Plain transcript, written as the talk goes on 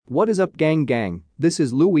What is up, gang? This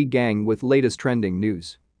is Louis Gang with latest trending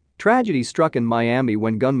news. Tragedy struck in Miami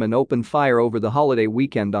when gunmen opened fire over the holiday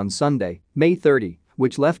weekend on Sunday, May 30,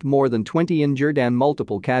 which left more than 20 injured and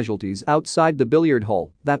multiple casualties outside the billiard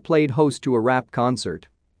hall that played host to a rap concert.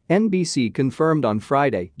 NBC confirmed on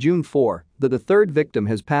Friday, June 4, that a third victim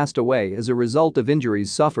has passed away as a result of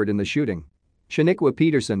injuries suffered in the shooting. Shaniqua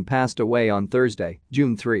Peterson passed away on Thursday,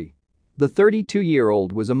 June 3. The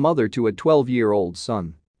 32-year-old was a mother to a 12-year-old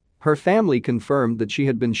son. Her family confirmed that she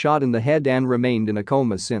had been shot in the head and remained in a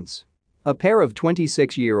coma since. A pair of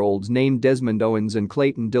 26-year-olds named Desmond Owens and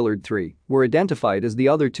Clayton Dillard III were identified as the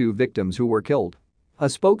other two victims who were killed. A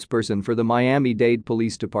spokesperson for the Miami-Dade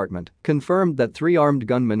Police Department confirmed that 3 armed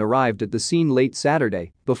gunmen arrived at the scene late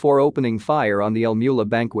Saturday before opening fire on the El Mula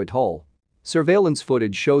banquet hall. Surveillance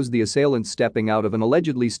footage shows the assailants stepping out of an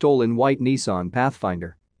allegedly stolen white Nissan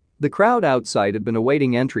Pathfinder. The crowd outside had been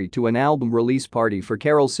awaiting entry to an album release party for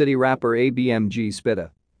Carol City rapper ABMG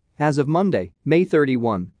Spitta. As of Monday, May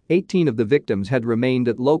 31, 18 of the victims had remained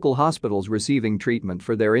at local hospitals receiving treatment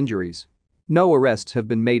for their injuries. No arrests have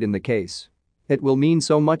been made in the case. It will mean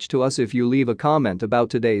so much to us if you leave a comment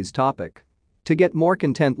about today's topic. To get more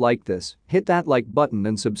content like this, hit that like button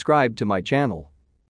and subscribe to my channel.